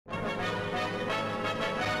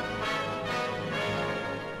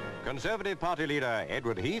Conservative Party leader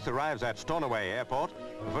Edward Heath arrives at Stornoway Airport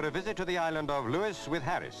for a visit to the island of Lewis with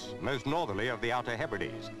Harris, most northerly of the Outer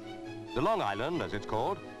Hebrides. The Long Island, as it's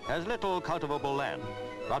called, has little cultivable land.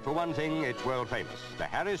 But for one thing, it's world famous, the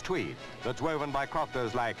Harris Tweed, that's woven by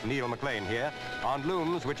crofters like Neil McLean here on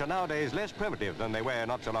looms which are nowadays less primitive than they were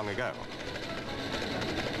not so long ago.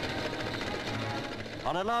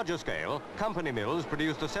 On a larger scale, company mills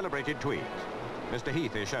produce the celebrated tweeds. Mr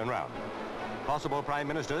Heath is shown round. Possible prime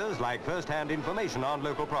ministers like first-hand information on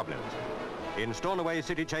local problems. In Stornoway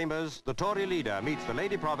city chambers, the Tory leader meets the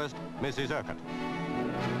Lady Provost, Mrs Urquart.